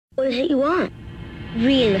What is it you want?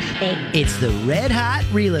 Real estate. It's the Red Hot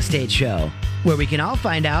Real Estate Show, where we can all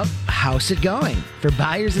find out how's it going for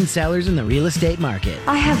buyers and sellers in the real estate market.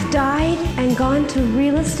 I have died and gone to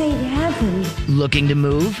real estate heaven. Looking to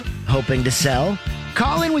move? Hoping to sell?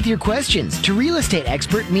 Call in with your questions to real estate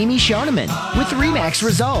expert Mimi Shoneman with RE/MAX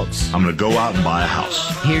Results. I'm going to go out and buy a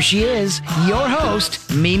house. Here she is, your host,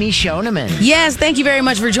 Mimi Shoneman. Yes, thank you very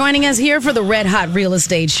much for joining us here for the Red Hot Real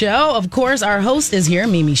Estate Show. Of course, our host is here,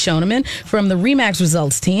 Mimi Shoneman from the RE/MAX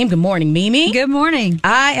Results team. Good morning, Mimi. Good morning.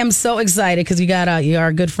 I am so excited because we got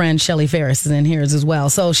our good friend Shelly Ferris is in here as well.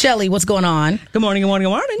 So, Shelly, what's going on? Good morning, good morning,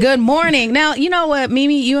 good morning. Good morning. Now, you know what,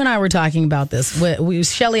 Mimi, you and I were talking about this.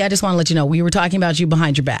 Shelly, I just want to let you know, we were talking about you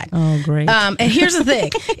behind your back. Oh, great. And here's the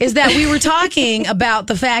thing, is that we were talking about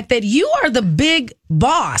the fact that you are the big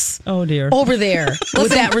boss over there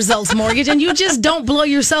with that Results Mortgage, and you just don't blow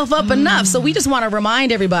yourself up enough. So we just want to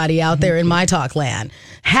remind everybody out there in My Talk land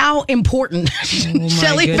how important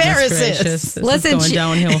Shelly Ferris is. Listen, going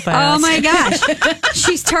downhill fast. Oh my gosh,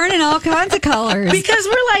 she's turning all kinds of colors. Because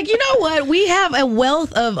we're like, you know what? We have a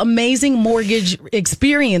wealth of amazing mortgage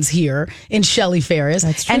experience here in Shelly Ferris,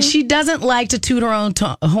 That's true. And she doesn't like to toot her own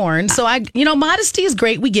horn. So modesty is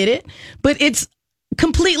great, we get it, but it's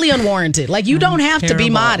completely unwarranted. Like, you don't have to be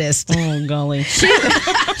modest. Oh, golly.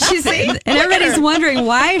 She's, and everybody's wondering,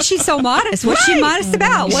 why is she so modest? What's she modest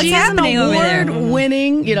about? What's happening over there?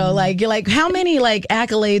 Award-winning, you're like, how many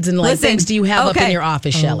accolades and things do you have up in your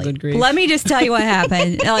office, Shelly? Good grief. Let me just tell you what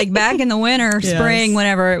happened. Like back in the winter, spring,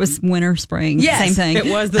 whenever it was winter, spring, same thing. It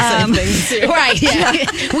was the same thing too. Right,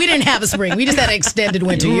 yeah. We didn't have a spring. We just had an extended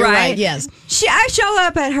winter. You're right, yes. I show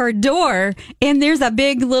up at her door, and there's a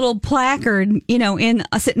big little placard,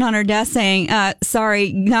 sitting on her desk saying,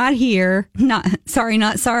 sorry, not here. Not sorry.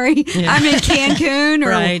 Yeah. I'm in Cancun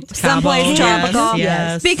or someplace tropical.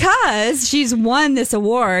 Yes. Because she's won this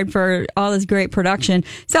award for all this great production.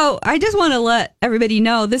 So I just want to let everybody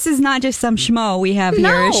know this is not just some schmo we have here.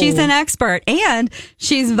 No. She's an expert, and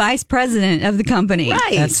she's vice president of the company.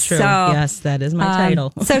 Right. That's true. So, yes, that is my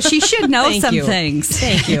title. So she should know some you. things.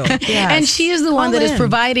 Thank you. Yes. And she is the one that is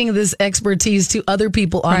providing this expertise to other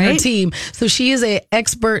people on her team. So she is an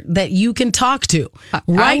expert that you can talk to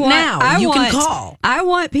now. You can call. I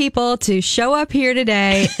want people to show up here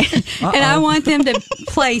today, and I want them to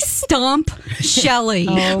play Stump Shelly.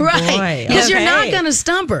 Oh, right. Because you're not going to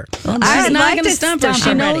stump her. She's not going to stump her.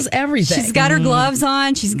 She knows everything. She's got her gloves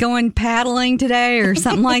on. She's going paddling today or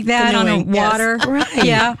something like that on a water. Yes. Right.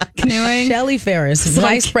 Yeah, canoeing. Shelly Ferris,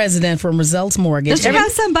 vice president from Results Mortgage. Does she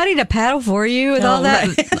have somebody to paddle for you with all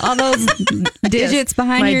those digits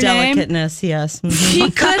behind your name? My delicateness, yes. Mm-hmm.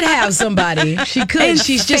 She could have somebody. She could. And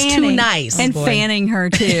she's just too nice. And fanning her,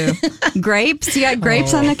 too. Grapes? You got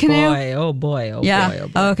grapes on the canoe? Oh, boy. Yeah.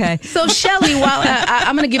 Okay. So, Shelly, while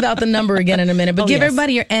I'm going to give out the number again in a minute, but give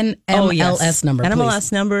everybody your NMLS number, please.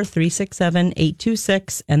 NMLS number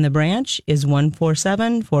 367-826, and the branch is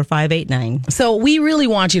 147-4589. So we really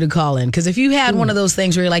want you to call in, because if you had one of those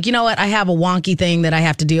things where you're like, you know what, I have a wonky thing that I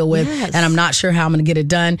have to deal with, and I'm not sure how I'm going to get it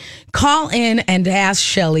done, call in and ask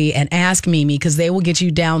Shelly and ask Mimi, because they will get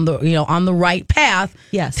you down on the right path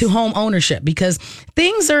to home ownership, because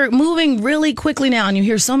things are moving really quickly now, and you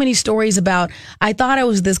hear so many stories about, I thought I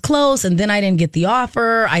was this close and then I didn't get the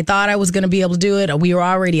offer. I thought I was going to be able to do it. We were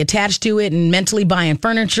already attached to it and mentally buying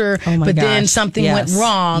furniture, then something went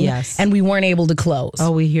wrong and we weren't able to close.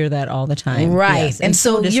 Oh, we hear that all the time. Right. Yes. And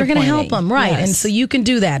so you're going to help them. Right. Yes. And so you can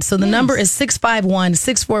do that. So the number is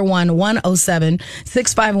 651-641-1007,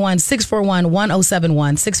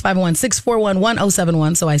 651-641-1071,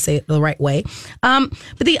 651-641-1071. So I say it the right way. But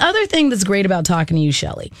the other thing that's great about talking to you,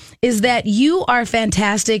 Shelly, is that you are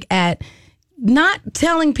fantastic at not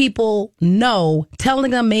telling people no,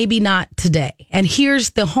 telling them maybe not today. And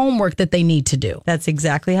here's the homework that they need to do. That's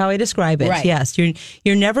exactly how I describe it. Right. Yes.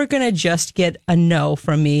 You're never going to just get a no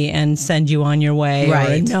from me and send you on your way, or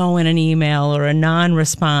a no in an email, or a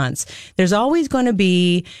non-response. There's always going to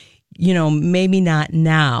be, maybe not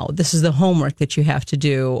now. This is the homework that you have to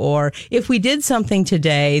do. Or if we did something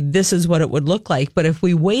today, this is what it would look like. But if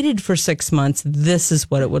we waited for 6 months, this is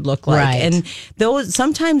what it would look like. Right. And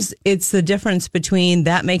sometimes it's the difference between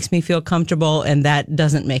that makes me feel comfortable and that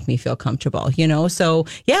doesn't make me feel comfortable, So,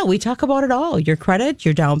 we talk about it all. Your credit,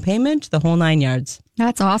 your down payment, the whole 9 yards.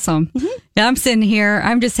 That's awesome. Mm-hmm. I'm sitting here.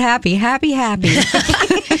 I'm just happy. Because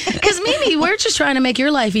Mimi, we're just trying to make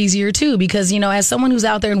your life easier too, because, as someone who's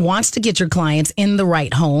out there and wants to get your clients in the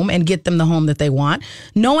right home and get them the home that they want,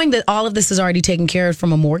 knowing that all of this is already taken care of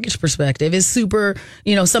from a mortgage perspective is super,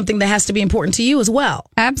 something that has to be important to you as well.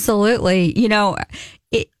 Absolutely.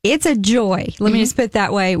 It's a joy. Let me just put it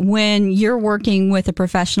that way. When you're working with a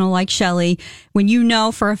professional like Shelley, when you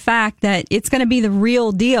know for a fact that it's going to be the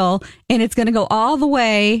real deal and it's going to go all the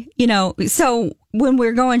way, so when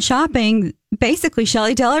we're going shopping, basically,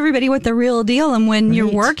 Shelley, tell everybody what the real deal. And when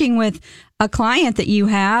you're working with a client that you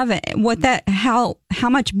have, how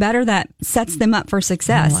much better that sets them up for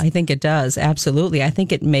success. Oh, I think it does. Absolutely. I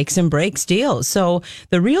think it makes and breaks deals. So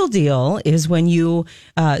the real deal is when you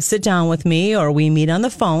sit down with me or we meet on the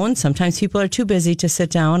phone. Sometimes people are too busy to sit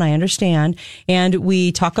down. I understand. And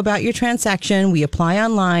we talk about your transaction. We apply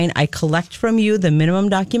online. I collect from you the minimum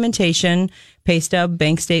documentation, pay stub,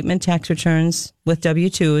 bank statement, tax returns with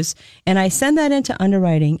W-2s, and I send that into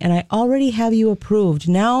underwriting, and I already have you approved.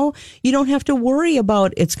 Now you don't have to worry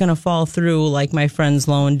about it's going to fall through like my friend's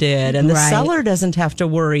loan did, and the seller doesn't have to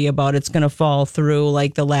worry about it's going to fall through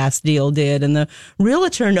like the last deal did, and the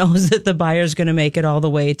realtor knows that the buyer's going to make it all the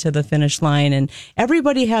way to the finish line, and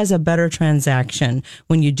everybody has a better transaction.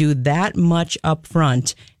 When you do that much up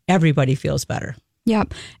front, everybody feels better.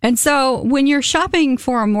 Yep. And so when you're shopping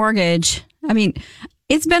for a mortgage,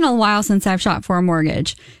 it's been a while since I've shopped for a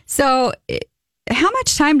mortgage. So how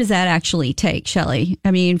much time does that actually take, Shelley?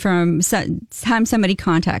 From time somebody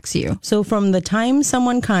contacts you. So from the time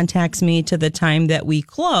someone contacts me to the time that we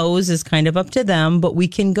close is kind of up to them, but we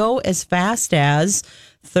can go as fast as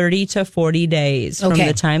 30 to 40 days from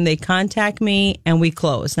the time they contact me and we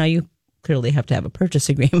close. Now you clearly have to have a purchase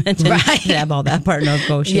agreement and have all that part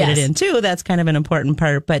negotiated in too. That's kind of an important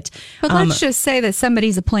part. But let's just say that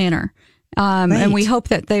somebody's a planner. And we hope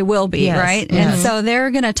that they will be, right? And so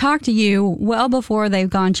they're going to talk to you well before they've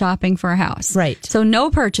gone shopping for a house. Right. So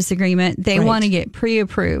no purchase agreement. They want to get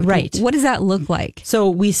pre-approved. Right. What does that look like? So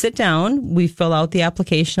we sit down, we fill out the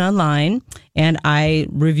application online, and I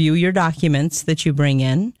review your documents that you bring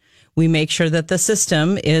in. We make sure that the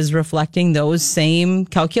system is reflecting those same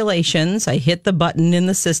calculations. I hit the button in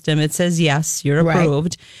the system. It says, yes, you're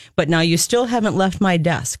approved. But now you still haven't left my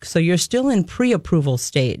desk. So you're still in pre-approval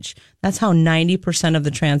stage. That's how 90% of the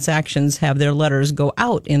transactions have their letters go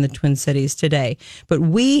out in the Twin Cities today. But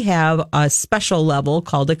we have a special level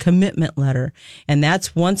called a commitment letter. And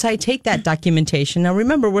that's once I take that documentation. Now,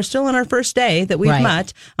 remember, we're still on our first day that we've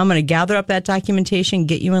met. I'm going to gather up that documentation,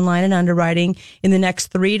 get you in line in underwriting. In the next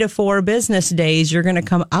 3 to 4 business days, you're going to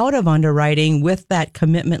come out of underwriting with that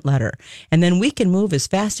commitment letter. And then we can move as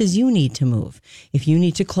fast as you need to move. If you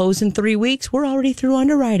need to close in 3 weeks, we're already through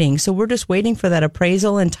underwriting. So we're just waiting for that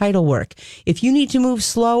appraisal and title work. If you need to move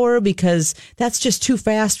slower because that's just too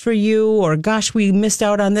fast for you, or gosh, we missed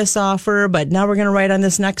out on this offer, but now we're going to write on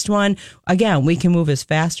this next one. Again, we can move as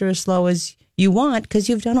fast or as slow as you want because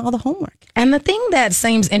you've done all the homework. And the thing that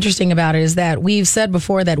seems interesting about it is that we've said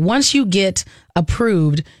before that once you get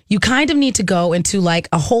approved, you kind of need to go into like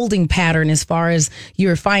a holding pattern as far as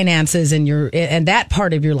your finances and that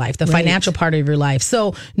part of your life, the financial part of your life.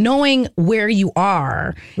 So knowing where you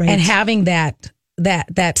are and having that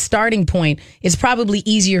starting point is probably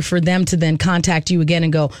easier for them to then contact you again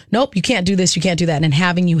and go, nope, you can't do this, you can't do that, and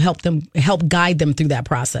having you help guide them through that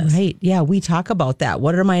process. Right. Yeah, we talk about that.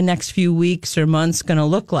 What are my next few weeks or months going to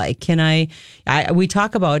look like? We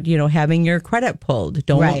talk about, having your credit pulled.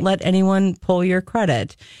 Don't let anyone pull your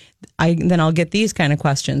credit. Then I'll get these kind of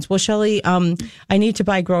questions. Well, Shelley, I need to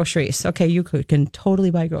buy groceries. Okay, you can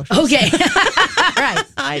totally buy groceries. Okay. Right.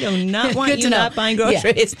 I do not want you not buying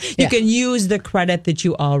groceries. You can use the credit that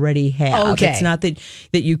you already have. Okay. It's not that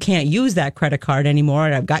you can't use that credit card anymore.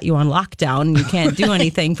 I've got you on lockdown and you can't do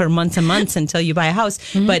anything for months and months until you buy a house.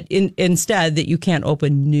 Mm-hmm. But instead that you can't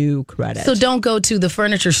open new credit. So don't go to the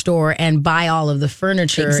furniture store and buy all of the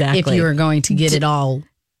furniture if you are going to get it all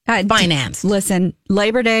financed. Listen,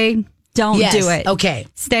 Labor Day, don't do it. Okay.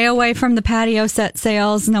 Stay away from the patio set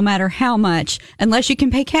sales no matter how much, unless you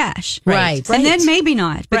can pay cash. Right. And then maybe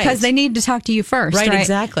not, because they need to talk to you first. Right,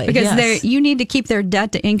 exactly. Because you need to keep their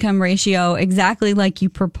debt to income ratio exactly like you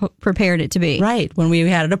prepared it to be. Right. When we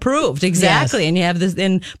had it approved. Exactly. Yes. And you have this,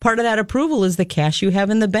 and part of that approval is the cash you have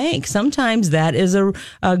in the bank. Sometimes that is a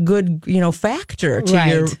good, factor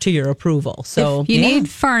to your approval. So if you need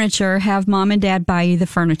furniture, have mom and dad buy you the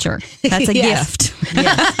furniture. That's a gift.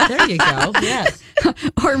 Yes, there you go. Yes.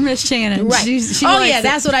 Or Miss Shannon. Right. She oh, likes yeah, it.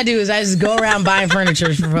 that's what I do is I just go around buying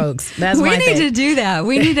furniture for folks. That's we my need thing. to do that.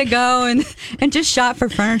 We need to go and just shop for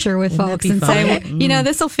furniture with folks be and fun? say, well,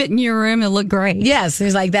 this will fit in your room. It'll look great. Yes,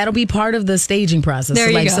 he's like, that'll be part of the staging process. There so,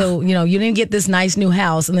 you like, go. So, you didn't get this nice new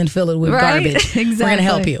house and then fill it with Right? garbage. Exactly. We're going to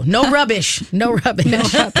help you. No rubbish. No rubbish. No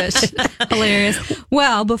rubbish. Hilarious.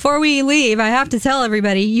 Well, before we leave, I have to tell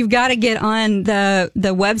everybody, you've got to get on the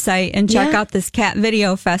website and check out this cat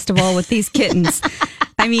video festival with these kittens.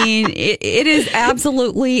 I mean, it is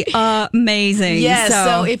absolutely amazing. Yes.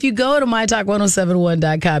 So if you go to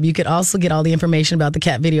mytalk1071.com, you can also get all the information about the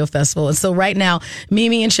Cat Video Festival. And so right now,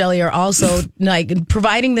 Mimi and Shelly are also like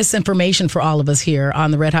providing this information for all of us here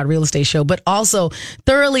on the Red Hot Real Estate Show, but also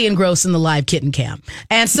thoroughly engrossed in the live kitten cam.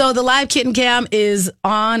 And so the live kitten cam is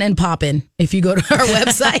on and popping if you go to our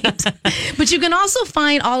website. But you can also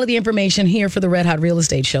find all of the information here for the Red Hot Real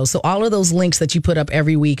Estate Show. So all of those links that you put up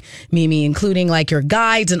every week, Mimi, including like your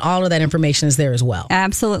guides and all of that information is there as well.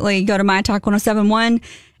 Absolutely. Go to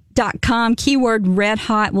mytalk1071.com. Keyword Red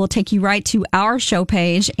Hot will take you right to our show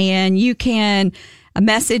page, and you can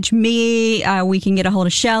message me. We can get a hold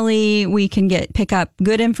of Shelly. We can pick up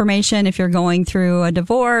good information if you're going through a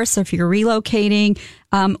divorce, or if you're relocating,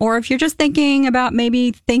 or if you're just thinking about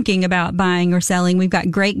buying or selling. We've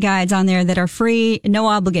got great guides on there that are free, no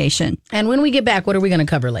obligation. And when we get back, what are we going to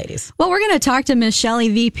cover, ladies? Well, we're going to talk to Miss Shelly,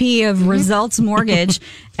 VP of Results Mortgage,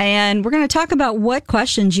 and we're going to talk about what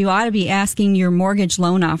questions you ought to be asking your mortgage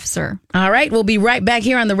loan officer. All right, we'll be right back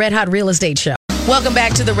here on the Red Hot Real Estate Show. Welcome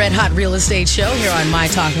back to the Red Hot Real Estate Show here on My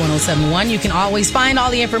Talk 1071. You can always find all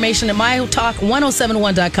the information at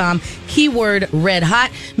mytalk1071.com. Keyword Red Hot.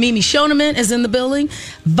 Mimi Shoneman is in the building.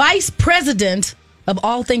 Vice President of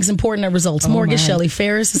all things important at Results Mortgage, Shelly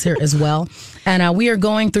Ferris is here as well. And we are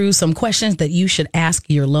going through some questions that you should ask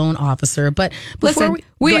your loan officer. But before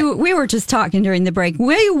Listen, we were just talking during the break.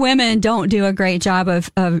 We women don't do a great job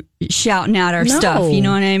of shouting out our stuff. You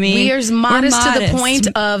know what I mean? We are modest to the point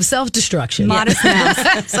of self-destruction. Modest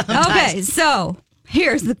mouths. Okay, so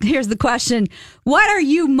here's the question. What are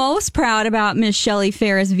you most proud about, Miss Shelly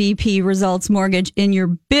Ferris, VP Results Mortgage, in your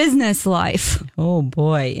business life? Oh,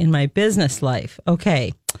 boy. In my business life.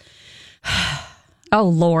 Okay. Oh,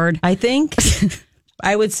 Lord. I think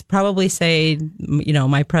I would probably say,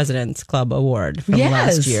 my President's Club Award from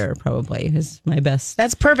last year probably is my best.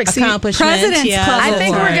 That's perfect. accomplishment. President's Club I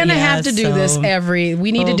think Award. we're going to have to do this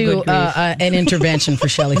we need to do an intervention for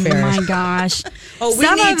Shelly Oh Ferris. my gosh. Oh, we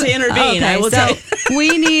need to intervene. I will tell.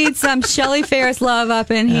 We need some Shelly Ferris love up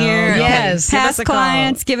in here. yes. Past Give us a call.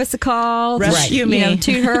 clients, give us a call. Rescue me.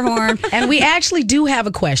 Toot her horn. And we actually do have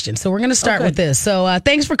a question. So we're going to start with this. So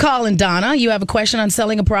thanks for calling, Donna. You have a question on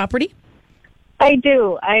selling a property? I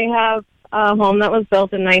do. I have a home that was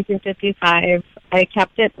built in 1955. I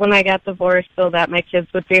kept it when I got divorced so that my kids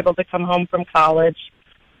would be able to come home from college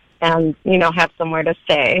and, have somewhere to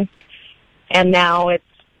stay. And now it's,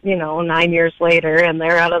 9 years later and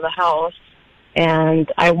they're out of the house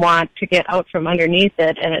and I want to get out from underneath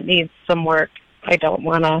it and it needs some work. I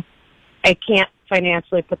can't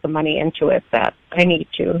financially put the money into it that I need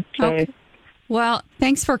to. Okay. Well,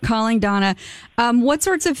 thanks for calling, Donna. What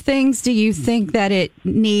sorts of things do you think that it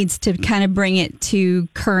needs to kind of bring it to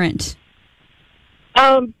current?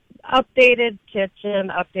 Updated kitchen,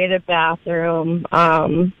 updated bathroom.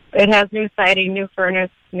 It has new siding, new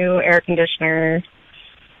furnace, new air conditioner.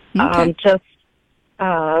 Okay.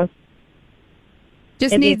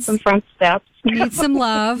 Just it needs some front steps. Needs some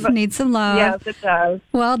love. Needs some love. Yes, it does.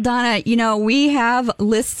 Well, Donna, we have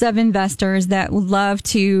lists of investors that would love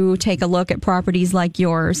to take a look at properties like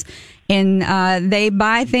yours. And they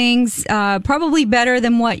buy things probably better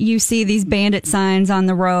than what you see these bandit signs on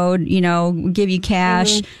the road, give you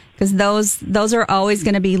cash. Because those are always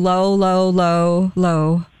going to be low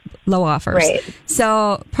offers. Right.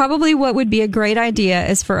 So probably what would be a great idea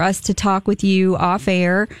is for us to talk with you off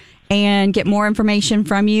air and get more information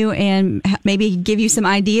from you and maybe give you some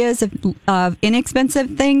ideas of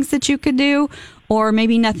inexpensive things that you could do, or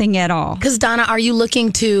maybe nothing at all. Because, Donna, are you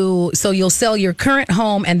looking so you'll sell your current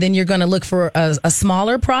home and then you're going to look for a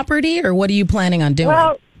smaller property, or what are you planning on doing?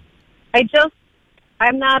 Well, I'm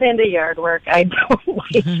not into yard work. I don't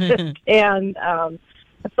like it. And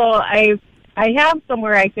so I have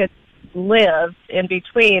somewhere I could live in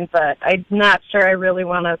between, but I'm not sure I really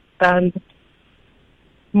want to spend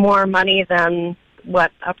more money than what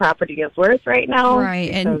a property is worth right now. Right.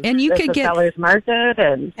 And you could get seller's market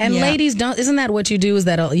and ladies, isn't that what you do? Is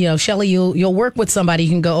that Shelly, you'll work with somebody, you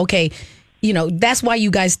can go, okay, that's why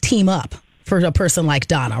you guys team up for a person like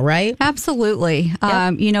Donna, right? Absolutely.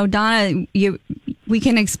 Yep. Donna, we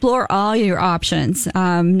can explore all your options,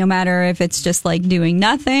 no matter if it's just like doing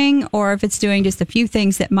nothing or if it's doing just a few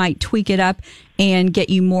things that might tweak it up and get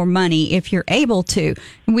you more money if you're able to.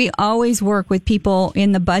 We always work with people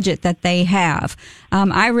in the budget that they have.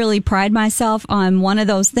 I really pride myself on one of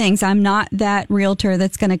those things. I'm not that realtor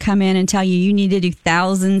that's going to come in and tell you need to do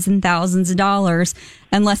thousands and thousands of dollars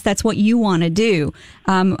unless that's what you want to do.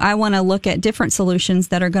 I want to look at different solutions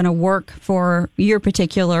that are going to work for your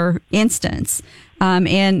particular instance. And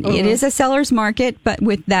it is a seller's market, but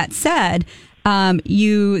with that said,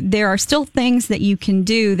 there are still things that you can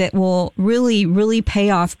do that will really, really pay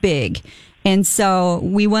off big. And so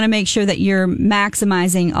we want to make sure that you're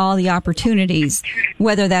maximizing all the opportunities,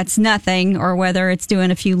 whether that's nothing or whether it's doing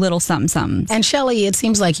a few little something. And Shelley, it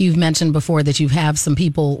seems like you've mentioned before that you have some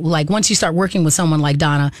people, like once you start working with someone like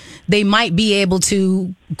Donna, they might be able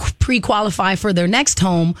to pre-qualify for their next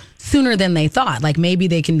home sooner than they thought. Like maybe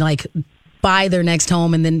they can buy their next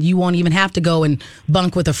home and then you won't even have to go and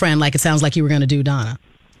bunk with a friend like it sounds like you were going to do, Donna.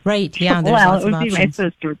 Right. Yeah. There's Well, lots it would of be my options.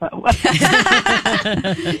 sister, though.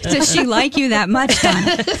 Does she like you that much,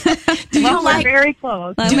 Donna? Well, we're very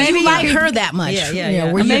close. Do maybe you like her that much?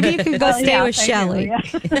 Yeah. Maybe you could go stay Yeah, with I do, Shelley. yeah.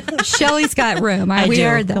 Shelley's got room. I We do.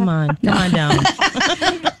 heard that. Come on down.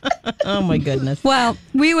 Oh my goodness. Well,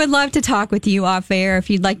 we would love to talk with you off air. If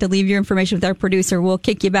you'd like to leave your information with our producer, we'll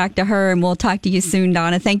kick you back to her and we'll talk to you soon,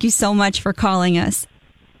 Donna. Thank you so much for calling us.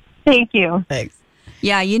 Thank you. Thanks.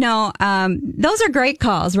 Yeah, those are great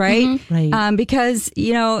calls, right? Mm-hmm. Right. Because,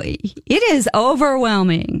 it is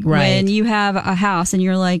overwhelming when you have a house and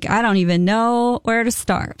you're like, I don't even know where to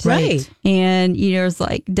start. Right. And it's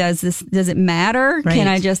like, does it matter? Right. Can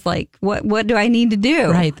I just what do I need to do?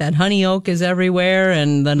 Right. That honey oak is everywhere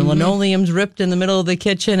and the linoleum's ripped in the middle of the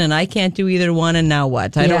kitchen and I can't do either one. And now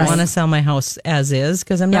what? I don't Yes. want to sell my house as is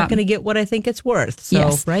because I'm not going to get what I think it's worth. So,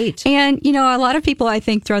 Yes. right. And, a lot of people, I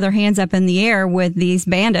think, throw their hands up in the air with these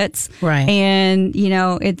bandits. Right. And,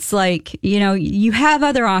 it's like, you have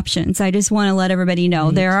other options. I just want to let everybody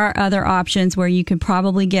know there are other options where you can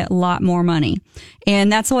probably get a lot more money.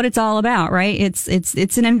 And that's what it's all about, right? It's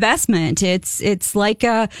an investment. It's like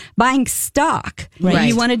buying stock. Right.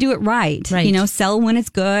 You want to do it right. Right. Sell when it's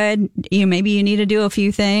good. Maybe you need to do a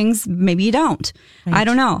few things. Maybe you don't. Right. I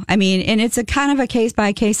don't know. I mean, and it's a kind of a case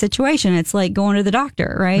by case situation. It's like going to the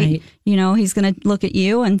doctor, right? He's going to look at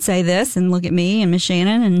you and say this and look at me and Miss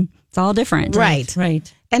Shannon and it's all different. Right.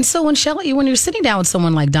 Right. And so when you're sitting down with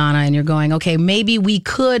someone like Donna and you're going, okay, maybe we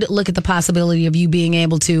could look at the possibility of you being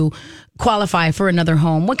able to qualify for another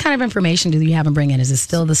home. What kind of information do you have them bring in? Is it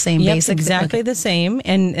still the same basic? Exactly the same.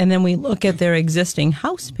 And then we look at their existing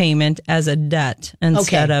house payment as a debt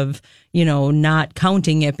instead of, not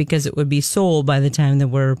counting it because it would be sold by the time that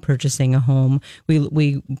we're purchasing a home.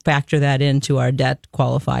 We factor that into our debt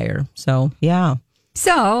qualifier. So, yeah.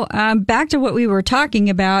 So back to what we were talking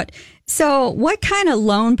about. So what kind of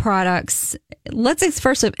loan products? Let's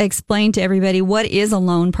first explain to everybody what is a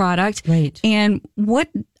loan product, right? And what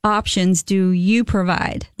options do you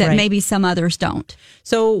provide that maybe some others don't?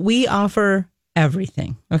 So we offer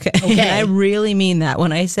everything. Okay. I really mean that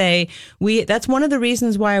when I say that's one of the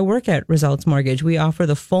reasons why I work at Results Mortgage. We offer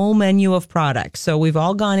the full menu of products. So we've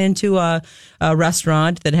all gone into a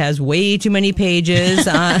restaurant that has way too many pages,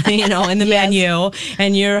 in the menu,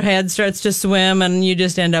 and your head starts to swim and you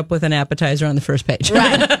just end up with an appetizer on the first page.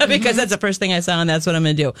 Right. Because that's the first thing I saw and that's what I'm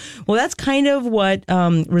going to do. Well, that's kind of what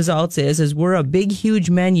Results is we're a big, huge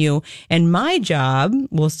menu. And my job,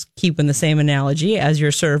 we'll keep in the same analogy as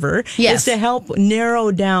your server, is to help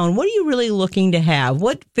narrow down what are you really looking to have,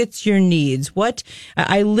 what fits your needs, what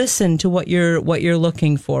I listen to what you're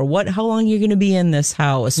looking for, how long you're going to be in this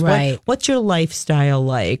house, what's your lifestyle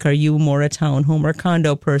like, are you more a townhome or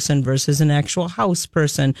condo person versus an actual house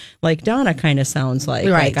person like Donna kind of sounds like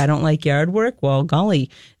I don't like yard work, well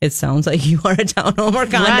golly, it sounds like you are a townhome or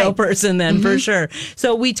condo person then for sure.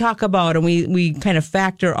 So we talk about and we kind of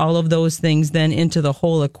factor all of those things then into the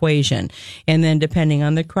whole equation, and then depending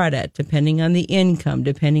on the credit, depending on the income,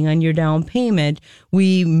 depending on your down payment,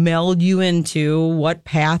 we meld you into what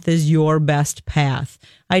path is your best path.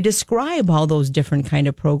 I describe all those different kind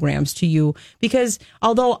of programs to you because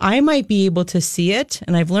although I might be able to see it,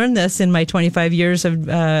 and I've learned this in my 25 years of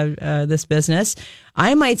this business,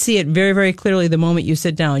 I might see it very, very clearly the moment you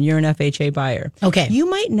sit down. You're an FHA buyer. Okay. You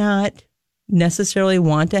might not necessarily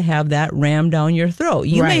want to have that rammed down your throat.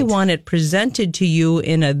 You may want it presented to you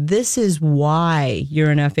in this is why you're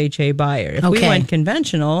an FHA buyer. If we went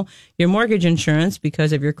conventional, your mortgage insurance,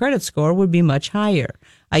 because of your credit score, would be much higher.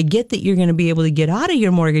 I get that you're going to be able to get out of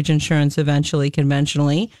your mortgage insurance eventually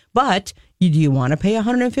conventionally, But do you want to pay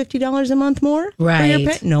 $150 a month more?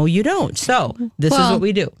 Right. No, you don't. So this is what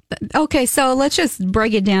we do. Okay, so let's just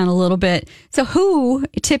break it down a little bit. So who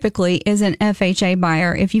typically is an FHA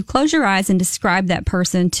buyer? If you close your eyes and describe that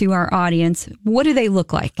person to our audience, what do they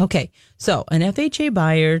look like? Okay, so an FHA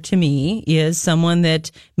buyer to me is someone that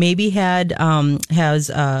maybe has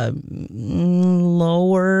a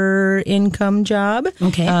lower income job.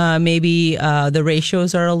 Okay. Maybe the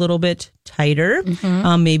ratios are a little bit tighter.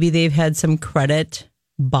 Maybe they've had some credit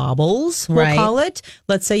bobbles, we'll call it.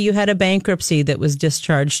 Let's say you had a bankruptcy that was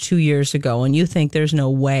discharged 2 years ago and you think there's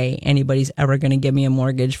no way anybody's ever going to give me a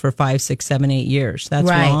mortgage for 5, 6, 7, 8 years. That's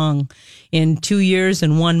wrong. In 2 years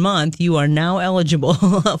and 1 month, you are now eligible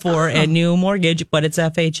for a new mortgage, but it's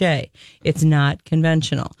FHA. It's not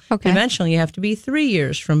conventional. Okay. Conventional, you have to be 3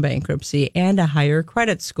 years from bankruptcy and a higher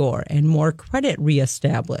credit score and more credit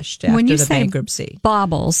reestablished after When you the say bankruptcy.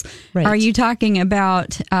 bobbles, Right. are you talking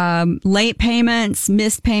about late payments,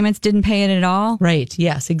 missed payments, didn't pay it at all? Right.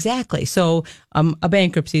 Yes, exactly. So a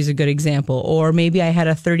bankruptcy is a good example. Or maybe I had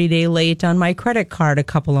a 30-day late on my credit card a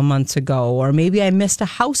couple of months ago. Or maybe I missed a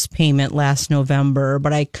house payment last November,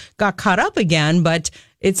 but I got caught up again, but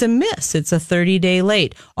it's a miss. It's a 30-day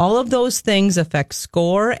late. All of those things affect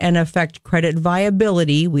score and affect credit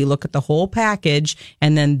viability. We look at the whole package,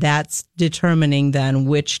 and then that's determining then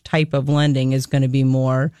which type of lending is going to be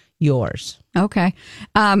more yours. Okay.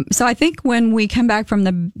 So I think when we come back from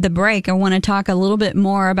the break, I want to talk a little bit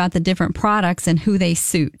more about the different products and who they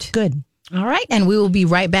suit. Good. All right. And we will be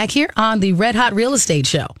right back here on the Red Hot Real Estate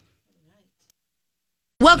Show.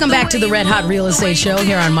 Welcome back to the Red Hot Real Estate Show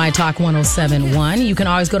here on My Talk 1071. You can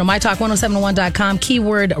always go to mytalk1071.com,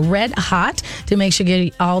 keyword Red Hot, to make sure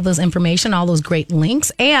you get all those information, all those great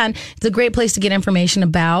links. And it's a great place to get information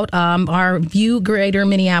about our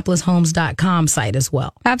viewgreaterminneapolishomes.com site as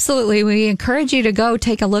well. Absolutely. We encourage you to go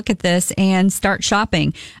take a look at this and start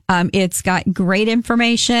shopping. It's got great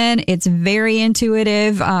information. It's very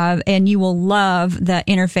intuitive, and you will love the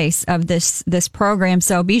interface of this program.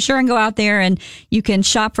 So be sure and go out there, and you can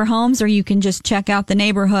shop for homes, or you can just check out the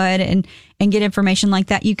neighborhood and get information like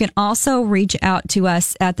that. You can also reach out to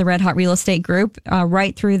us at the Red Hot Real Estate Group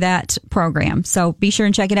right through that program. So be sure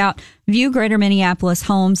and check it out.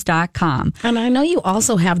 ViewGreaterMinneapolisHomes.com. And I know you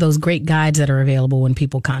also have those great guides that are available when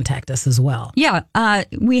people contact us as well. Yeah,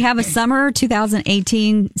 we have a summer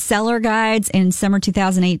 2018 seller guides and summer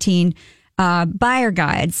 2018 buyer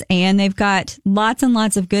guides, and they've got lots and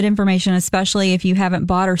lots of good information, especially if you haven't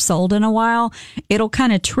bought or sold in a while. It'll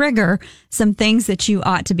kind of trigger some things that you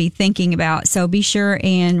ought to be thinking about. So be sure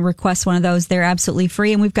and request one of those. They're absolutely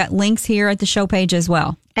free, and we've got links here at the show page as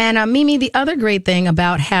well. And Mimi, the other great thing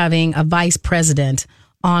about having a vice president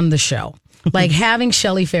on the show, like having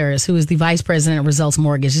Shelly Ferris, who is the vice president of Results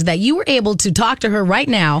Mortgage, is that you were able to talk to her right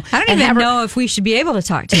now. I don't even know if we should be able to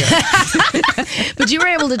talk to her. But you were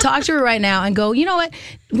able to talk to her right now and go, you know what?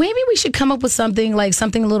 Maybe we should come up with something a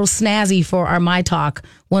little snazzy for our My Talk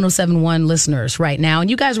 1071 listeners right now. And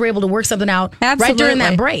you guys were able to work something out right during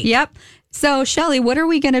that break. Yep. So, Shelly, what are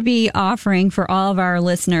we going to be offering for all of our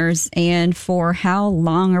listeners, and for how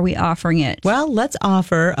long are we offering it? Well, let's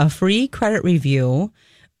offer a free credit review.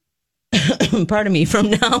 Pardon me, from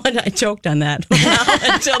now, and I choked on that, from now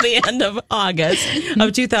until the end of August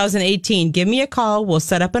of 2018. Give me a call. We'll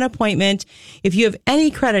set up an appointment. If you have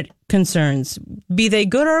any credit concerns, be they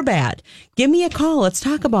good or bad, give me a call. Let's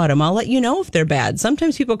talk about them. I'll let you know if they're bad.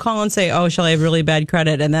 Sometimes people call and say, oh, shall I have really bad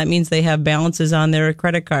credit? And that means they have balances on their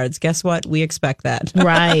credit cards. Guess what? We expect that.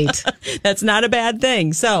 Right. That's not a bad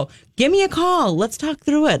thing. So give me a call. Let's talk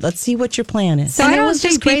through it. Let's see what your plan is. So it was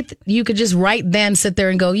just great. You could just right then sit there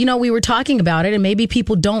and go, we were talking about it, and maybe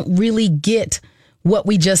people don't really get what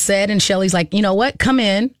we just said. And Shelly's like, you know what? Come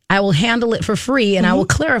in. I will handle it for free, and I will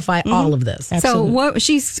clarify all of this. Absolutely. So what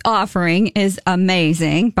she's offering is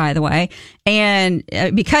amazing, by the way. And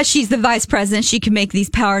because she's the vice president, she can make these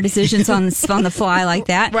power decisions on the fly like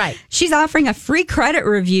that. Right. She's offering a free credit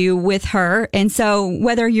review with her. And so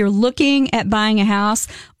whether you're looking at buying a house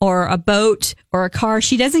or a boat or a car,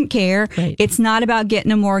 she doesn't care. Right. It's not about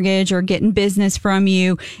getting a mortgage or getting business from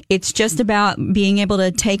you. It's just about being able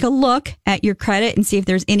to take a look at your credit and see if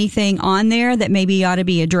there's anything on there that maybe ought to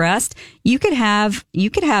be addressed. You could have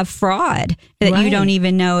fraud that you don't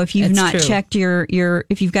even know if you've not checked your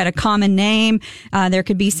if you've got a common name. There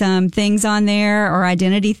could be some things on there, or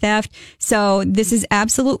identity theft. So this is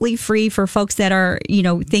absolutely free for folks that are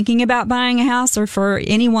thinking about buying a house, or for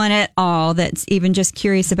anyone at all that's even just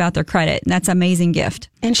curious about their credit. And that's an amazing gift.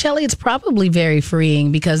 And Shelly, it's probably very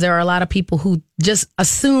freeing, because there are a lot of people who just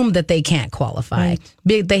assume that they can't qualify.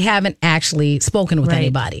 They haven't actually spoken with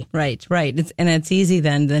anybody. Right. It's easy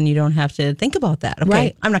then you don't have to think about that. Okay,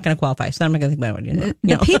 Right. I'm not going to qualify, so I'm not going to think about it.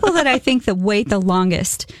 The people that I think that wait the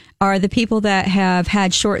longest are the people that have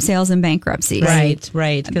had short sales and bankruptcies.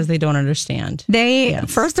 Right, because they don't understand.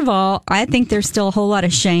 First of all, I think there's still a whole lot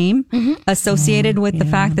of shame associated with the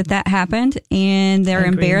fact that happened, and they're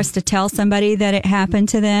embarrassed to tell somebody that it happened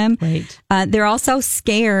to them. Right. They're also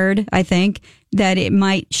scared, I think, that it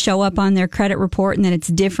might show up on their credit report and that it's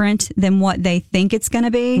different than what they think it's going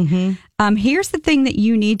to be. Here's the thing that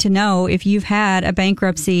you need to know if you've had a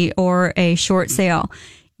bankruptcy or a short sale.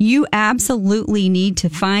 You absolutely need to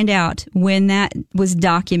find out when that was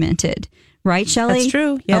documented. Right, Shelley? That's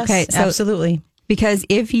true. Yes, okay, so, absolutely. Because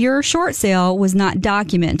if your short sale was not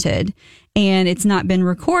documented and it's not been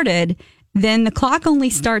recorded, then the clock only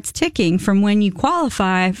starts ticking from when you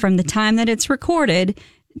qualify from the time that it's recorded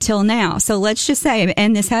till now. So let's just say,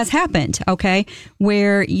 and this has happened, okay,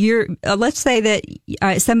 where let's say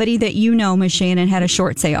that somebody that you know, Ms. Shannon, had a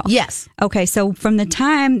short sale. Yes. Okay, so from the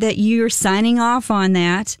time that you're signing off on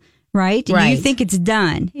that, right? You think it's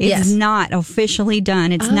done. It's not officially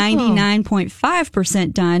done. It's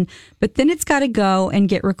 99.5% done, but then it's got to go and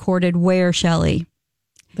get recorded where, Shelley?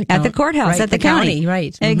 At the courthouse, at the county.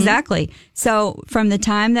 Right. Exactly. So from the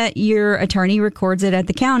time that your attorney records it at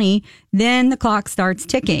the county, then the clock starts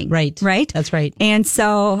ticking. Right. That's right. And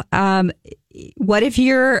so what if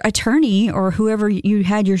your attorney or whoever you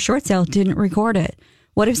had your short sale didn't record it?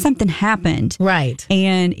 What if something happened? Right.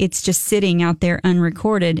 And it's just sitting out there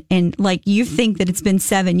unrecorded. And like you think that it's been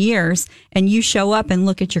 7 years and you show up and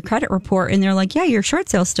look at your credit report and they're like, yeah, your short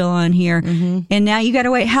sale's still on here. And now you got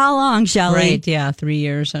to wait how long, Shelley? Right. Yeah. 3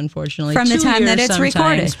 years, unfortunately. From the 2 time that years it's sometimes.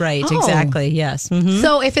 recorded. Right. Oh. Exactly. Yes.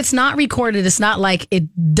 So if it's not recorded, it's not like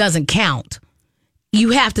it doesn't count.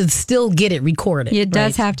 You have to still get it recorded. It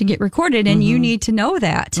does have to get recorded, and you need to know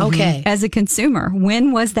that. Okay. As a consumer,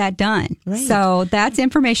 when was that done? Right. So that's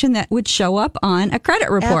information that would show up on a credit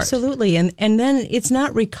report. Absolutely. And then it's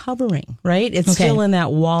not recovering, right? It's still in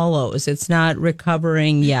that wallows. It's not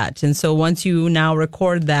recovering yet. And so once you now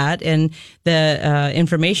record that and the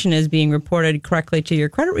information is being reported correctly to your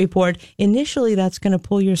credit report, initially that's going to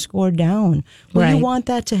pull your score down. Well, you want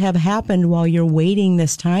that to have happened while you're waiting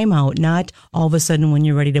this time out, not all of a sudden when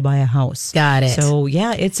you're ready to buy a house. Got it. So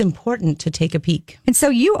yeah, it's important to take a peek. And so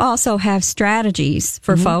you also have strategies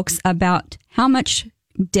for folks about how much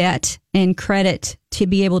debt and credit to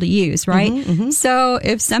be able to use, right? So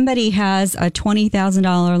if somebody has a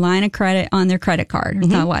 $20,000 line of credit on their credit card, it's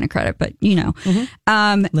not a line of credit, but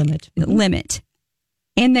limit,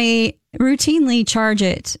 and they routinely charge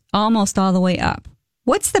it almost all the way up.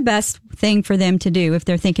 What's the best thing for them to do if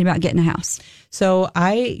they're thinking about getting a house? So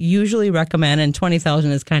I usually recommend, and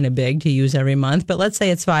 20,000 is kind of big to use every month, but let's say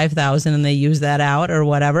it's 5,000 and they use that out or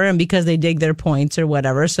whatever, and because they dig their points or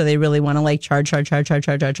whatever, so they really want to like charge,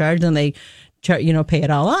 then they pay it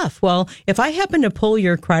all off. Well, if I happen to pull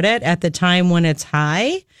your credit at the time when it's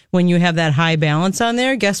high, when you have that high balance on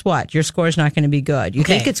there, guess what? Your score is not going to be good. You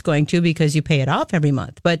think it's going to because you pay it off every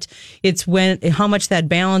month, but it's how much that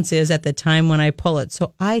balance is at the time when I pull it.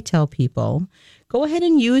 So I tell people, go ahead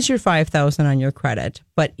and use your $5,000 on your credit,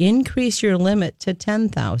 but increase your limit to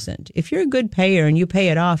 $10,000. If you're a good payer and you pay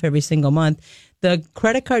it off every single month, the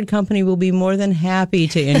credit card company will be more than happy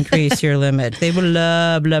to increase your limit. They will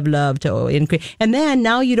love to increase. And then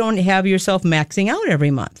now you don't have yourself maxing out every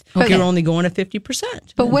month. You're only going to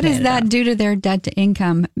 50%. But what does that do to their debt to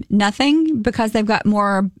income? Nothing, because they've got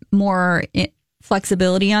more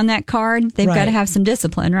flexibility on that card. They've got to have some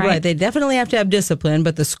discipline, right? Right. They definitely have to have discipline,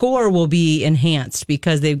 but the score will be enhanced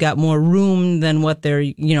because they've got more room than what they're,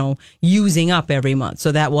 using up every month.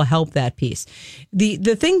 So that will help that piece.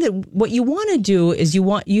 The thing that what you want to do is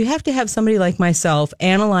you have to have somebody like myself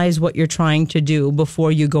analyze what you're trying to do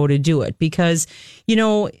before you go to do it, because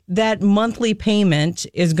that monthly payment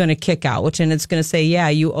is going to kick out and it's going to say, yeah,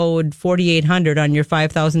 you owed $4,800 on your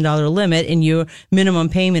 $5,000 limit and your minimum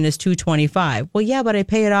payment is $225. Well, yeah, but I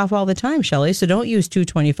pay it off all the time, Shelley. So don't use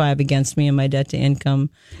 $225 against me in my debt to income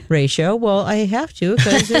ratio. Well, I have to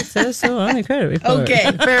because it says so on the credit report. Okay,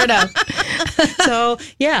 fair enough. So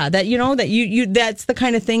yeah, that that's the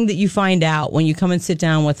kind of thing that you find out when you come and sit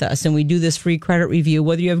down with us and we do this free credit review,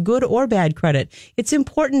 whether you have good or bad credit. It's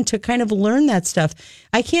important to kind of learn that stuff.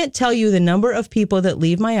 I can't tell you the number of people that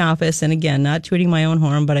leave my office, and again, not tooting my own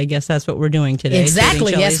horn, but I guess that's what we're doing today.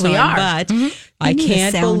 Exactly. Yes, we are. But I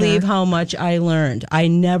can't believe how much I learned. I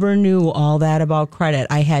never knew all that about credit.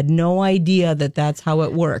 I had no idea that that's how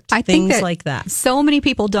it worked. I think Things like that. So many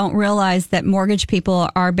people don't realize that mortgage people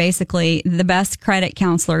are basically the best credit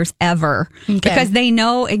counselors ever because they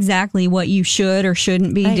know exactly what you should or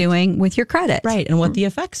shouldn't be doing with your credit. Right, and what the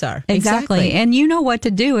effects are. Exactly. And you know what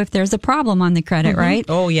to do if there's a problem on the credit, right?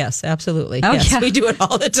 Oh, yes, absolutely. Oh, yes, yeah. we do it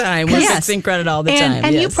all the time. We're fixing credit all the time.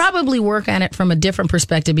 And yes. you probably work on it from a different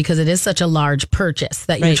perspective because it is such a large purchase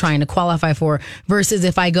that you're trying to qualify for versus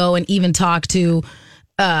if I go and even talk to,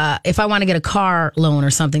 if I want to get a car loan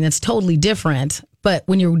or something, that's totally different. But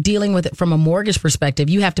when you're dealing with it from a mortgage perspective,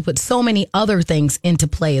 you have to put so many other things into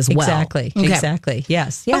play as well. Exactly. Okay. Exactly.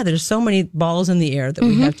 Yes. Yeah, there's so many balls in the air that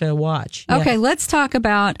we have to watch. Okay, Yeah. let's talk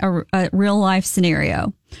about a real life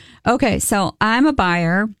scenario. Okay, so I'm a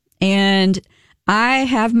buyer and I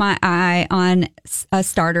have my eye on a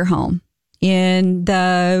starter home in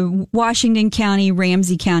the Washington County,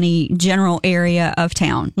 Ramsey County general area of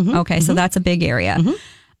town. Okay, so that's a big area.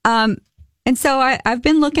 And so I've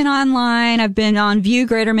been looking online. I've been on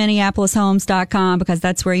viewgreaterminneapolishomes.com because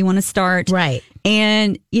that's where you want to start. Right.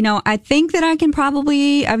 And, you know, I think that I've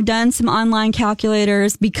done some online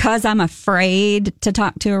calculators because I'm afraid to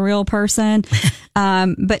talk to a real person.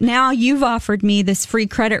 But now you've offered me this free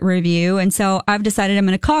credit review. And so I've decided I'm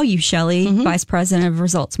going to call you, Shelley, Vice President of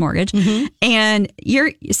Results Mortgage. And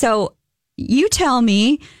you tell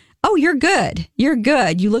me, oh, you're good. You're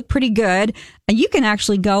good. You look pretty good. And you can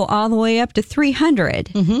actually go all the way up to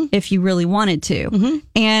 300 if you really wanted to.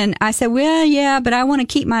 And I said, well, yeah, but I want to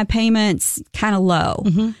keep my payments kind of low.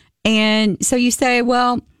 And so you say,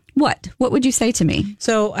 well, what would you say to me?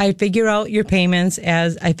 So I figure out your payments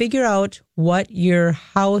I figure out what your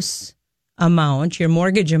house amount, your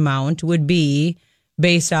mortgage amount would be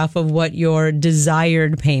based off of what your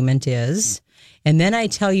desired payment is. And then I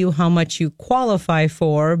tell you how much you qualify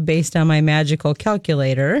for based on my magical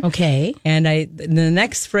calculator. Okay. And the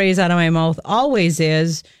next phrase out of my mouth always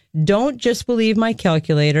is, don't just believe my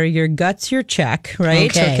calculator. Your gut's your check, right?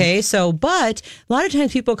 Okay. So, but a lot of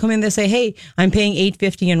times people come in, they say, hey, I'm paying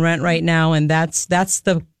 $850 in rent right now. And that's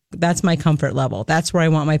my comfort level. That's where I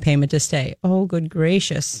want my payment to stay. Oh, good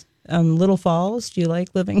gracious. Little Falls, do you like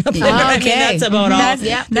living up there? I mean, that's about all.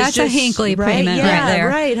 That's a Hinkley payment right there.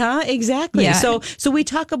 Right, huh? Exactly. Yeah. So we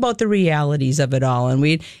talk about the realities of it all, and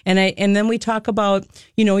then we talk about,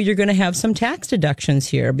 you know, you're going to have some tax deductions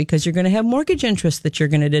here because you're going to have mortgage interest that you're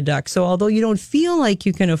going to deduct. So although you don't feel like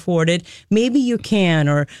you can afford it, maybe you can.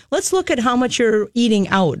 Or let's look at how much you're eating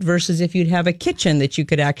out versus if you'd have a kitchen that you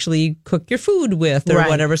could actually cook your food with or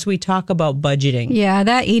whatever. So we talk about budgeting. Yeah,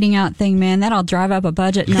 that eating out thing, man, that'll drive up a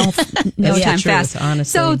budget no time fast. Honestly.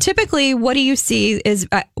 So typically what do you see is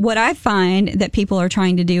what I find that people are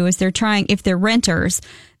trying to do is if they're renters,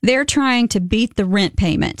 they're trying to beat the rent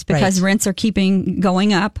payment because rents are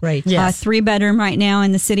going up. Right. Yes. 3-bedroom right now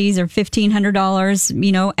in the cities are $1,500,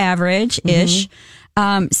 you know, average-ish.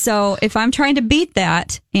 So if I'm trying to beat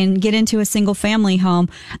that and get into a single family home,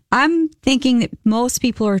 I'm thinking that most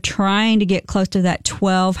people are trying to get close to that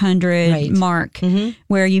 1,200 mark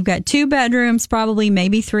where you've got 2 bedrooms, probably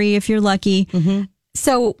maybe 3 if you're lucky.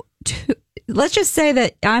 So let's just say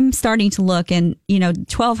that I'm starting to look and, you know,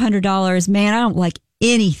 $1,200, man, I don't like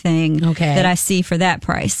anything that I see for that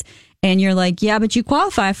price. And you're like, yeah, but you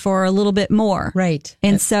qualify for a little bit more. Right.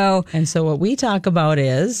 And so what we talk about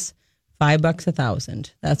is $5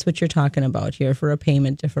 $1,000. That's what you're talking about here for a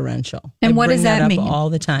payment differential. And what does that up mean?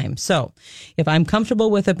 All the time. So if I'm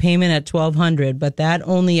comfortable with a payment at $1,200, but that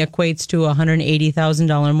only equates to a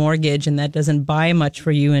 $180,000 mortgage, and that doesn't buy much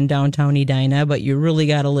for you in downtown Edina, but you really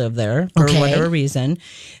got to live there for whatever reason.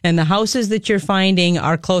 And the houses that you're finding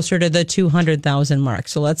are closer to the $200,000 mark.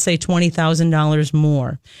 So let's say $20,000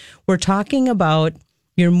 more. We're talking about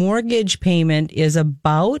your mortgage payment is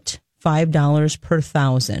about $5 per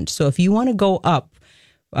thousand. So if you want to go up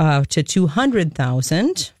to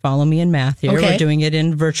 200,000, follow me in math here. We're doing it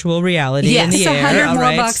in virtual reality in the it's air. 100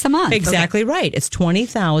 more bucks a month. Exactly right. It's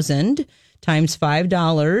 20,000 times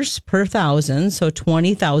 $5 per thousand. So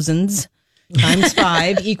 20,000 times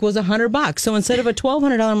 5 equals $100. So instead of a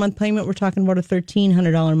 $1,200 a month payment, we're talking about a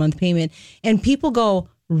 $1,300 a month payment. And people go,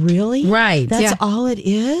 really? Right. That's all it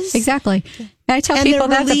is? Exactly. And I tell And people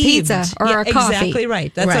they're that's a relieved. pizza or a coffee. Exactly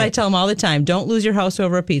right. That's what I tell them all the time. Don't lose your house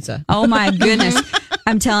over a pizza. Oh my goodness.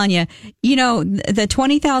 I'm telling you, you know, the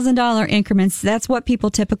 $20,000 increments, that's what people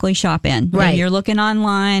typically shop in. Right. When you're looking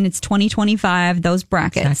online, it's 2025, those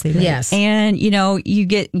brackets. Exactly right. Yes. And, you know, you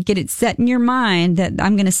get it set in your mind that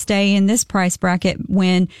I'm going to stay in this price bracket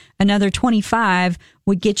when another 25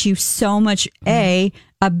 would get you so much, a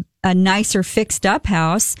nicer fixed up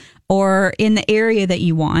house, or in the area that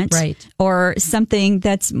you want, Right. or something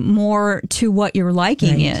that's more to what your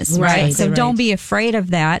liking is, right? So don't be afraid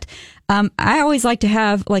of that. I always like to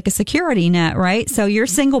have like a security net, right? So you're a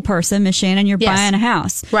single person, Miss Shannon, you're buying a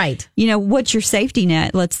house. Right. You know, what's your safety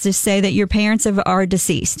net? Let's just say that your parents are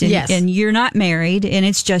deceased and, Yes. and you're not married and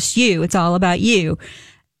it's just you. It's all about you.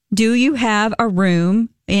 Do you have a room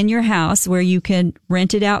in your house where you can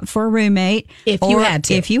rent it out for a roommate? If you had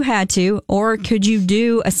to. If you had to. Or could you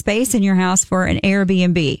do a space in your house for an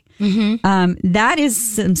Airbnb? That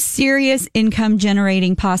is some serious income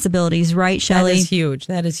generating possibilities, right, Shelley? That is huge.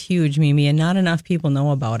 That is huge, Mimi, and not enough people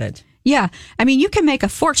know about it. Yeah. I mean, you can make a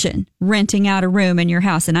fortune renting out a room in your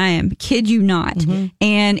house, and kid you not.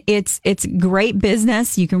 And it's great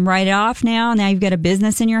business. You can write it off now. Now you've got a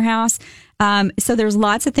business in your house. So there's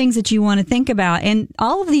lots of things that you want to think about. And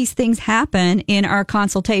all of these things happen in our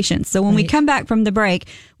consultations. So when we come back from the break,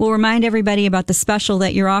 we'll remind everybody about the special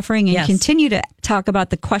that you're offering and continue to talk about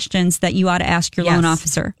the questions that you ought to ask your loan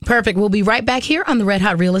officer. Perfect. We'll be right back here on the Red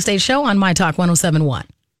Hot Real Estate Show on My Talk 107.1.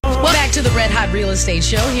 Well, back to the Red Hot Real Estate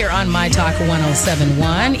Show here on My Talk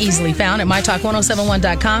 107.1. Easily found at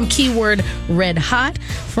mytalk1071.com. Keyword Red Hot.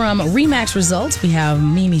 From RE/MAX Results, we have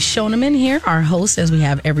Mimi Shoneman here, our host, as we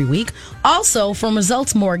have every week. Also, from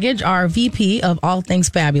Results Mortgage, our VP of All Things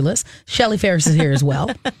Fabulous, Shelley Ferris is here as well.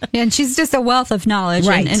 And she's just a wealth of knowledge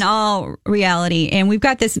in all reality. And we've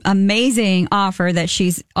got this amazing offer that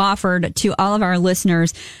she's offered to all of our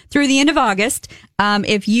listeners through the end of August.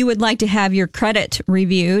 If you would like to have your credit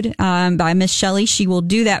reviewed by Miss Shelley, she will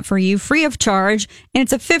do that for you free of charge. And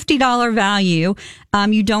it's a $50 value.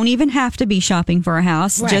 You don't even have to be shopping for a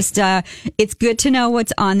house. Right. Just it's good to know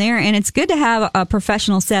what's on there. And it's good to have a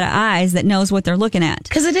professional set of eyes that knows what they're looking at.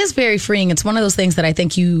 Because it is very freeing. It's one of those things that I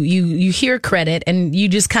think you hear credit and you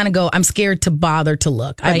just kind of go, I'm scared to bother to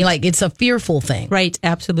look. I mean, like, it's a fearful thing. Right,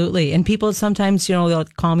 absolutely. And people sometimes, they'll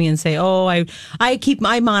call me and say, oh, I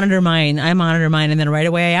monitor mine. And then right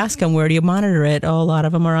away I ask them, where do you monitor it? Oh, a lot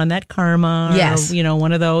of them are on that Karma or,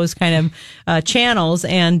 one of those kind of channels.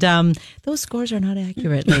 And those scores are not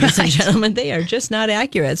accurate, ladies and gentlemen. They are just not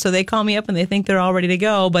accurate. So they call me up and they think they're all ready to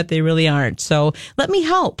go, but they really aren't. So let me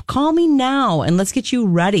help. Call me now and let's get you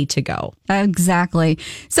ready to go. Exactly.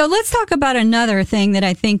 So let's talk about another thing that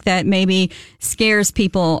I think that maybe scares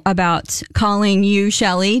people about calling you,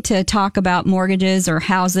 Shelley, to talk about mortgages or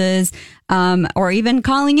houses, or even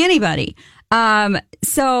calling anybody.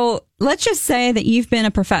 So let's just say that you've been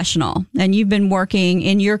a professional and you've been working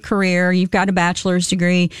in your career. You've got a bachelor's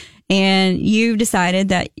degree and you've decided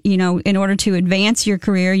that, in order to advance your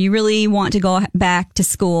career, you really want to go back to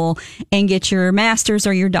school and get your master's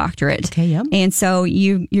or your doctorate. Okay, yep. And so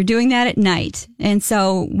you're doing that at night. And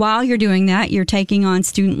so while you're doing that, you're taking on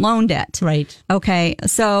student loan debt. Right. Okay.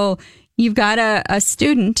 So you've got a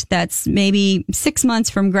student that's maybe 6 months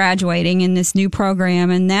from graduating in this new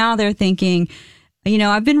program, and now they're thinking,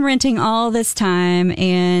 I've been renting all this time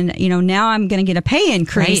and, now I'm going to get a pay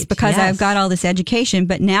increase because I've got all this education,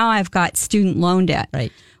 but now I've got student loan debt.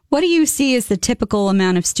 Right. What do you see as the typical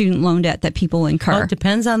amount of student loan debt that people incur? Well, it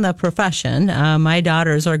depends on the profession. My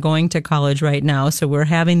daughters are going to college right now, so we're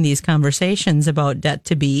having these conversations about debt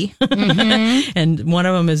to be. Mm-hmm. And one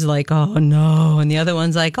of them is like, oh, no. And the other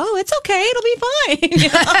one's like, oh, it's okay. It'll be fine.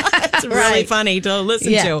 It's really funny to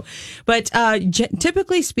listen to. But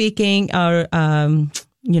typically speaking,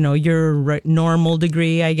 your normal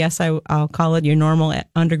degree, I guess I'll call it, your normal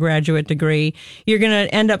undergraduate degree, you're going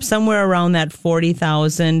to end up somewhere around that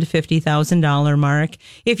 $40,000, $50,000 mark.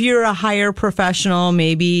 If you're a higher professional,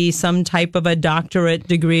 maybe some type of a doctorate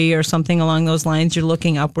degree or something along those lines, you're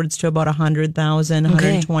looking upwards to about $100,000,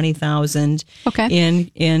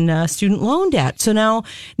 $120,000 in student loan debt. So now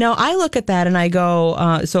I look at that and I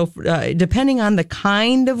go, depending on the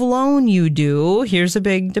kind of loan you do, here's a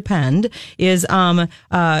big depend, is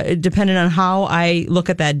dependent on how I look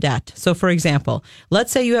at that debt. So, for example,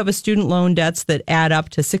 let's say you have a student loan debts that add up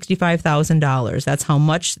to $65,000. That's how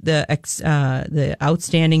much the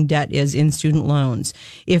outstanding debt is in student loans.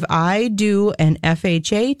 If I do an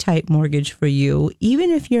FHA type mortgage for you,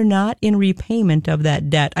 even if you're not in repayment of that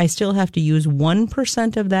debt, I still have to use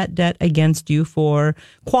 1% of that debt against you for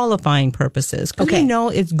qualifying purposes. Because we know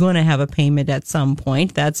it's going to have a payment at some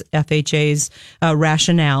point. That's FHA's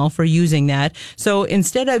rationale for using that. So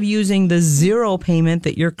instead of using the zero payment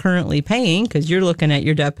that you're currently paying, because you're looking at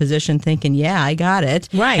your debt position thinking, yeah, I got it.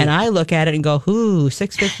 Right. And I look at it and go, ooh,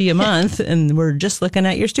 $650 a month. And we're just looking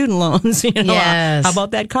at your student loans. Yes. How about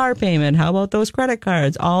that car payment? How about those credit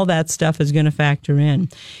cards? All that stuff is going to factor in.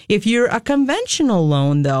 If you're a conventional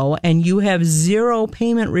loan, though, and you have zero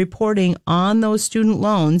payment reporting on those student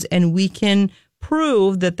loans, and we can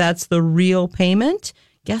prove that that's the real payment,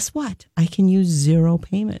 guess what? I can use zero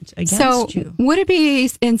payment against you. Would it be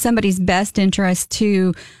in somebody's best interest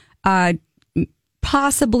to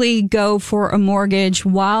possibly go for a mortgage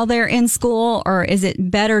while they're in school, or is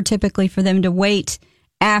it better typically for them to wait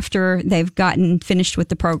after they've gotten finished with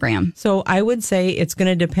the program? So I would say it's going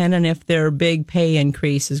to depend on if their big pay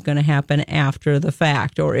increase is going to happen after the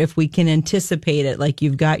fact, or if we can anticipate it, like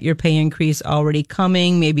you've got your pay increase already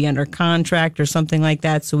coming, maybe under contract or something like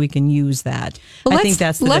that, so we can use that. Well, I think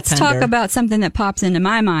that's the Let's depender. talk about something that pops into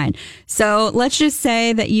my mind. So let's just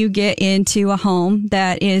say that you get into a home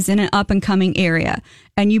that is in an up and coming area,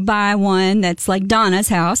 and you buy one that's like Donna's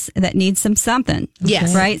house that needs something.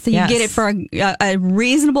 Yes. Right? So you Yes. get it for a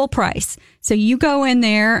reasonable price. So you go in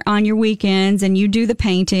there on your weekends and you do the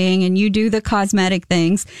painting and you do the cosmetic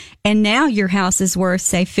things. And now your house is worth,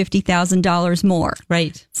 say, $50,000 more.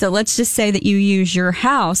 Right. So let's just say that you use your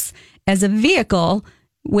house as a vehicle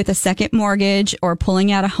with a second mortgage or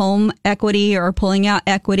pulling out a home equity or pulling out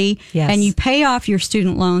equity, Yes. and you pay off your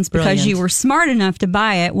student loans because Brilliant. you were smart enough to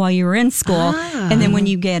buy it while you were in school. And then when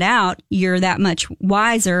you get out, you're that much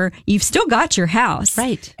wiser. You've still got your house.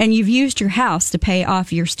 Right. And you've used your house to pay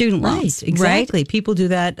off your student loans. Right, exactly. People do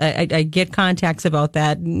that. I get contacts about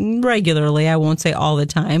that regularly. I won't say all the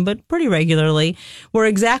time, but pretty regularly. Where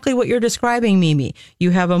exactly what you're describing, Mimi.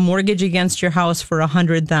 You have a mortgage against your house for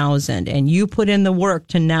 $100,000, and you put in the work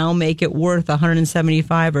to now make it worth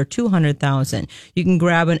 $175,000 or $200,000. You can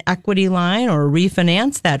grab an equity line or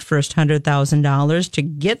refinance that first $100,000 to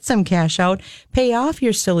get some cash out, pay off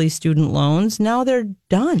your silly student loans. Now they're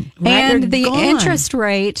done. And They're the gone. interest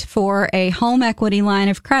rate for a home equity line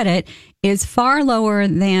of credit is far lower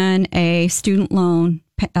than a student loan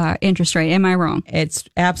interest rate. Am I wrong? It's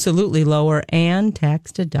absolutely lower and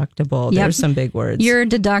tax deductible. Yep. There's some big words. You're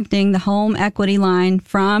deducting the home equity line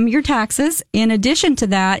from your taxes. In addition to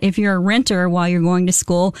that, if you're a renter while you're going to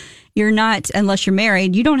school, you're not, unless you're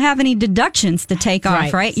married, you don't have any deductions to take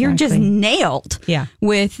off, right? You're just exactly. nailed Yeah.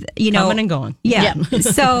 with, Coming and going. Yeah.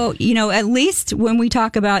 So, at least when we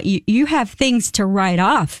talk about you have things to write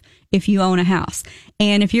off if you own a house.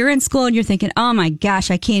 And if you're in school and you're thinking, oh my gosh,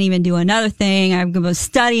 I can't even do another thing. I'm going to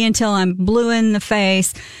study until I'm blue in the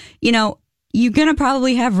face. You're going to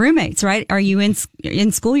probably have roommates, right? Are you in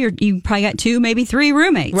school? You probably got 2, maybe 3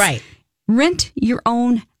 roommates. Right. Rent your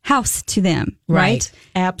own house to them, right?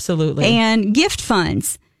 Absolutely. And gift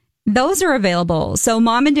funds. Those are available. So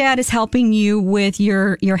mom and dad is helping you with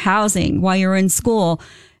your housing while you're in school.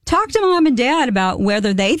 Talk to mom and dad about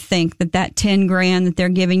whether they think that $10,000 that they're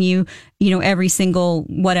giving you, every single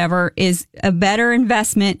whatever is a better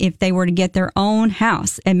investment if they were to get their own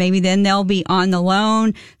house. And maybe then they'll be on the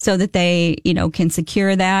loan so that they, can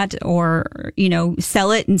secure that or,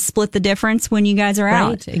 sell it and split the difference when you guys are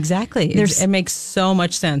out. Right, exactly. It makes so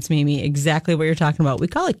much sense, Mimi. Exactly what you're talking about. We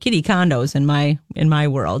call it kitty condos in my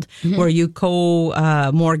world, where you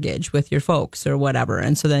co-mortgage with your folks or whatever.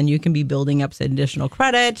 And so then you can be building up some additional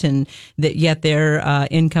credit, and that yet their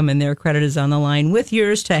income and their credit is on the line with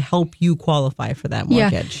yours to help you qualify for that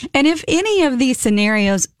mortgage. Yeah. And if any of these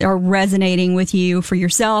scenarios are resonating with you for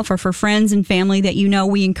yourself or for friends and family that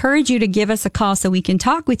we encourage you to give us a call so we can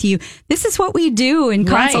talk with you. This is what we do in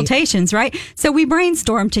consultations, right? So we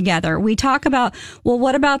brainstorm together. We talk about, well,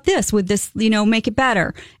 what about this? Would this, make it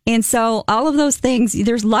better? And so all of those things,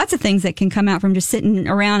 there's lots of things that can come out from just sitting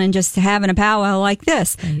around and just having a powwow like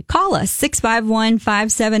this. Right. Call us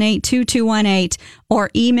 651-578-2218 or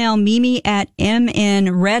email Mimi at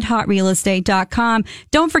mnredhotrealestate.com.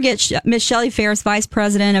 Don't forget, Miss Shelley Ferris, Vice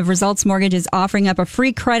President of Results Mortgage, is offering up a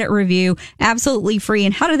free credit review, absolutely free.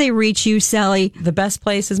 And how do they reach you, Sally? The best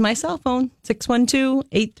place is my cell phone,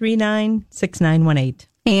 612-839-6918.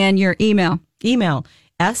 And your email? Email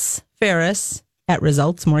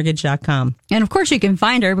sferris@resultsmortgage.com. And of course you can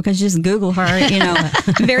find her because you just Google her,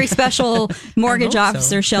 very special mortgage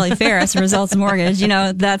officer, Shelley Ferris, Results Mortgage,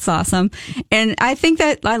 that's awesome. And I think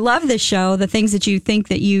that I love this show, the things that you think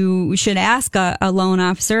that you should ask a loan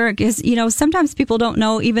officer, because, sometimes people don't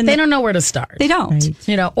know they don't know where to start. They don't.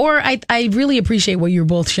 Right. Or I really appreciate what you're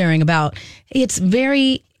both sharing about. It's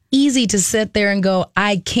very easy to sit there and go,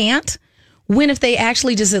 I can't. When if they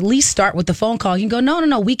actually just at least start with the phone call, you can go,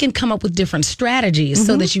 no, we can come up with different strategies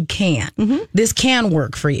so that you can. This can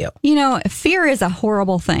work for you. Fear is a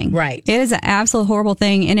horrible thing. Right. It is an absolute horrible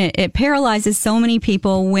thing. And it paralyzes so many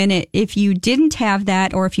people if you didn't have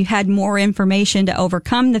that, or if you had more information to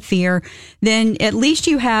overcome the fear, then at least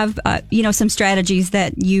you have, some strategies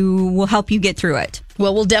that will help you get through it.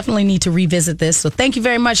 Well, we'll definitely need to revisit this. So thank you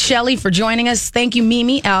very much, Shelley, for joining us. Thank you,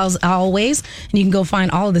 Mimi, as always. And you can go find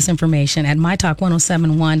all of this information at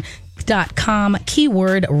mytalk1071.com. Inc.com,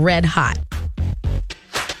 keyword red hot.